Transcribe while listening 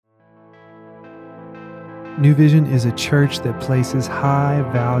New Vision is a church that places high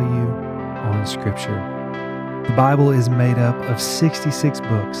value on Scripture. The Bible is made up of 66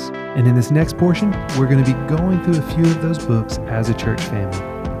 books, and in this next portion, we're going to be going through a few of those books as a church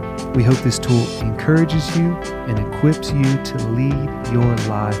family. We hope this tool encourages you and equips you to lead your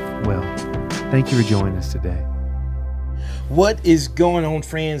life well. Thank you for joining us today. What is going on,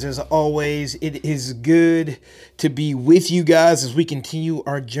 friends? As always, it is good to be with you guys as we continue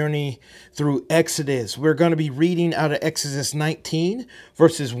our journey through Exodus. We're going to be reading out of Exodus 19,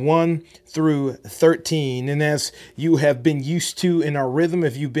 verses 1 through 13. And as you have been used to in our rhythm,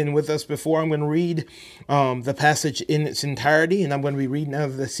 if you've been with us before, I'm going to read the passage in its entirety, and I'm going to be reading out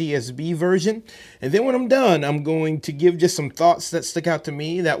of the CSB version. And then when I'm done, I'm going to give just some thoughts that stick out to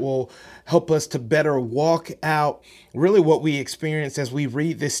me that will help us to better walk out really what we experience as we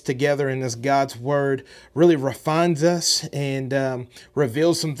read this together, and as God's word really refines us and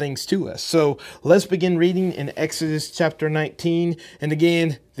reveals some things to us. So let's begin reading in Exodus chapter 19. And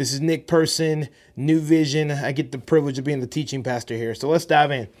again, this is Nick Person, New Vision. I get the privilege of being the teaching pastor here. So let's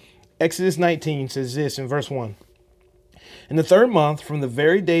dive in. Exodus 19 says this in verse 1. In the third month, from the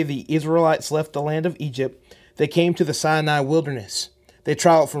very day the Israelites left the land of Egypt, they came to the Sinai wilderness. They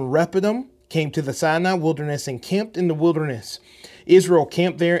traveled from Rephidim, came to the Sinai wilderness, and camped in the wilderness. Israel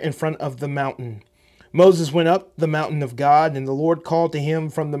camped there in front of the mountain. Moses went up the mountain of God, and the Lord called to him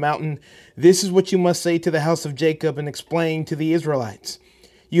from the mountain, "This is what you must say to the house of Jacob and explain to the Israelites.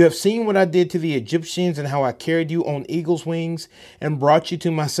 You have seen what I did to the Egyptians and how I carried you on eagle's wings and brought you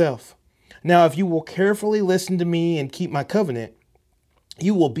to myself. Now, if you will carefully listen to me and keep my covenant,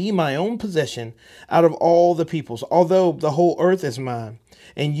 you will be my own possession out of all the peoples, although the whole earth is mine,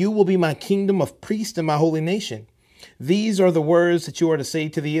 and you will be my kingdom of priests and my holy nation. These are the words that you are to say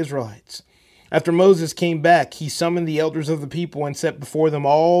to the Israelites." After Moses came back, he summoned the elders of the people and set before them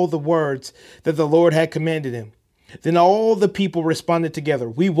all the words that the Lord had commanded him. Then all the people responded together,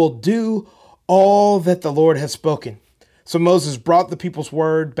 "We will do all that the Lord has spoken." So Moses brought the people's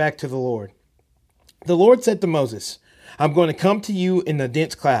word back to the Lord. The Lord said to Moses, "I'm going to come to you in a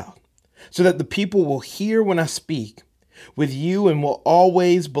dense cloud, so that the people will hear when I speak with you and will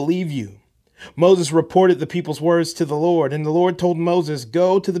always believe you." Moses reported the people's words to the Lord, and the Lord told Moses,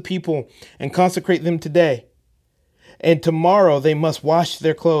 "Go to the people and consecrate them today. And tomorrow they must wash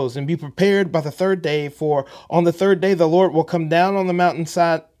their clothes and be prepared by the third day, for on the third day the Lord will come down on the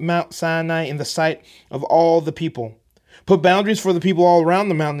mountainside, Mount Sinai, in the sight of all the people. Put boundaries for the people all around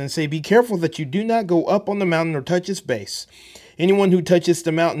the mountain and say, 'Be careful that you do not go up on the mountain or touch its base. Anyone who touches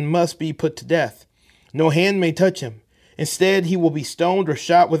the mountain must be put to death. No hand may touch him. Instead, he will be stoned or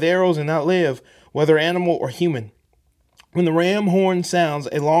shot with arrows and not live, whether animal or human. When the ram horn sounds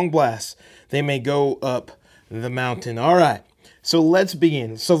a long blast, they may go up the mountain." All right, so let's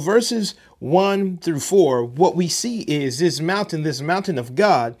begin. So verses 1 through 4, what we see is this mountain of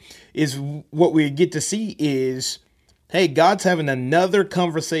God is what we get to see is, hey, God's having another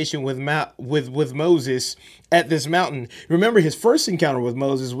conversation with Moses at this mountain. Remember, his first encounter with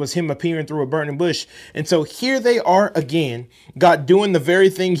Moses was him appearing through a burning bush. And so here they are again, God doing the very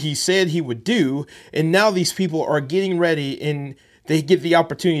thing he said he would do. And now these people are getting ready and they get the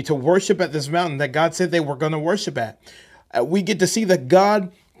opportunity to worship at this mountain that God said they were going to worship at. We get to see that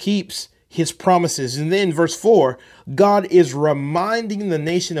God keeps his promises. And then verse 4, God is reminding the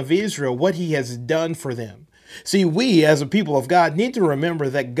nation of Israel what he has done for them. See, we as a people of God need to remember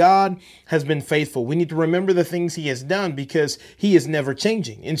that God has been faithful. We need to remember the things he has done because he is never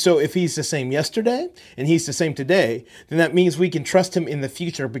changing. And so if he's the same yesterday and he's the same today, then that means we can trust him in the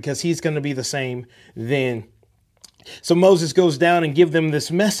future because he's going to be the same then. So Moses goes down and gives them this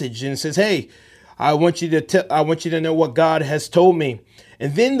message and says, "Hey, I want you to know what God has told me."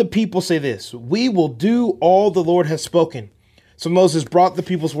 And then the people say this, "We will do all the Lord has spoken." So Moses brought the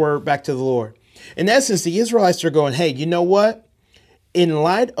people's word back to the Lord. In essence, the Israelites are going, hey, you know what? In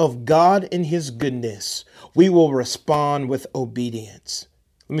light of God and his goodness, we will respond with obedience.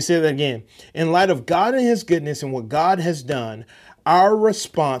 Let me say that again. In light of God and his goodness and what God has done, our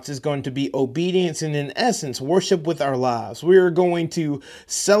response is going to be obedience and, in essence, worship with our lives. We are going to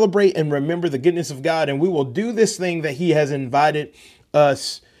celebrate and remember the goodness of God, and we will do this thing that he has invited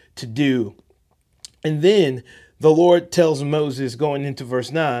us to do. And then the Lord tells Moses, going into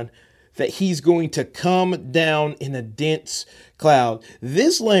verse 9, that he's going to come down in a dense cloud.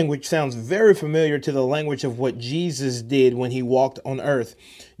 This language sounds very familiar to the language of what Jesus did when he walked on earth.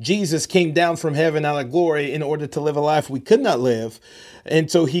 Jesus came down from heaven out of glory in order to live a life we could not live, and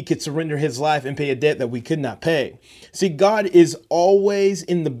so he could surrender his life and pay a debt that we could not pay. See, God is always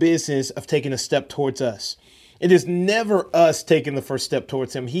in the business of taking a step towards us. It is never us taking the first step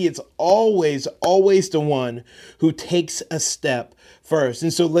towards him. He is always, always the one who takes a step first.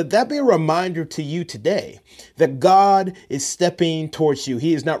 And so let that be a reminder to you today that God is stepping towards you.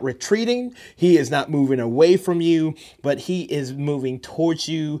 He is not retreating. He is not moving away from you, but he is moving towards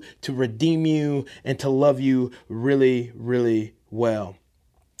you to redeem you and to love you really, really well.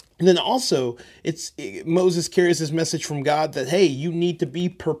 And then also, Moses carries this message from God that, hey, you need to be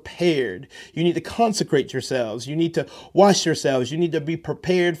prepared. You need to consecrate yourselves. You need to wash yourselves. You need to be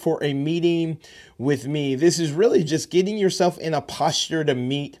prepared for a meeting with me. This is really just getting yourself in a posture to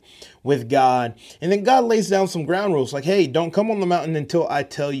meet with God. And then God lays down some ground rules like, hey, don't come on the mountain until I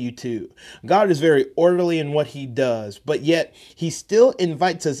tell you to. God is very orderly in what he does, but yet he still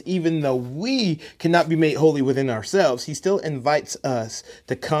invites us, even though we cannot be made holy within ourselves. He still invites us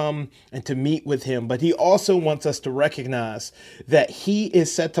to come and to meet with him. But he also wants us to recognize that he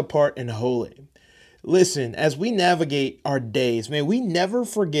is set apart and holy. Listen, as we navigate our days, may we never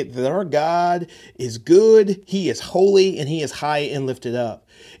forget that our God is good, he is holy, and he is high and lifted up.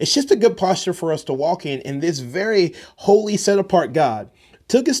 It's just a good posture for us to walk in. And this very holy, set apart God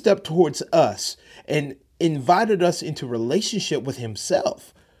took a step towards us and invited us into relationship with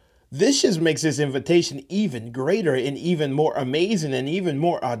himself. This just makes this invitation even greater and even more amazing and even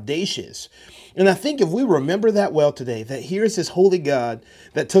more audacious. And I think if we remember that well today, that here's this holy God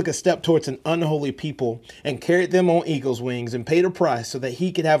that took a step towards an unholy people and carried them on eagle's wings and paid a price so that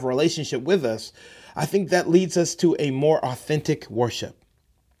he could have a relationship with us, I think that leads us to a more authentic worship.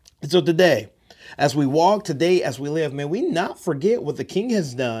 And so today, as we walk today, as we live, may we not forget what the King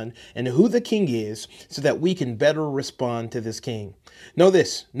has done and who the King is so that we can better respond to this King. Know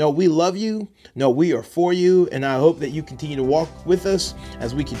this, know we love you, know we are for you, and I hope that you continue to walk with us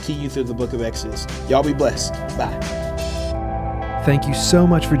as we continue through the book of Exodus. Y'all be blessed. Bye. Thank you so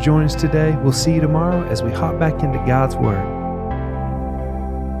much for joining us today. We'll see you tomorrow as we hop back into God's Word.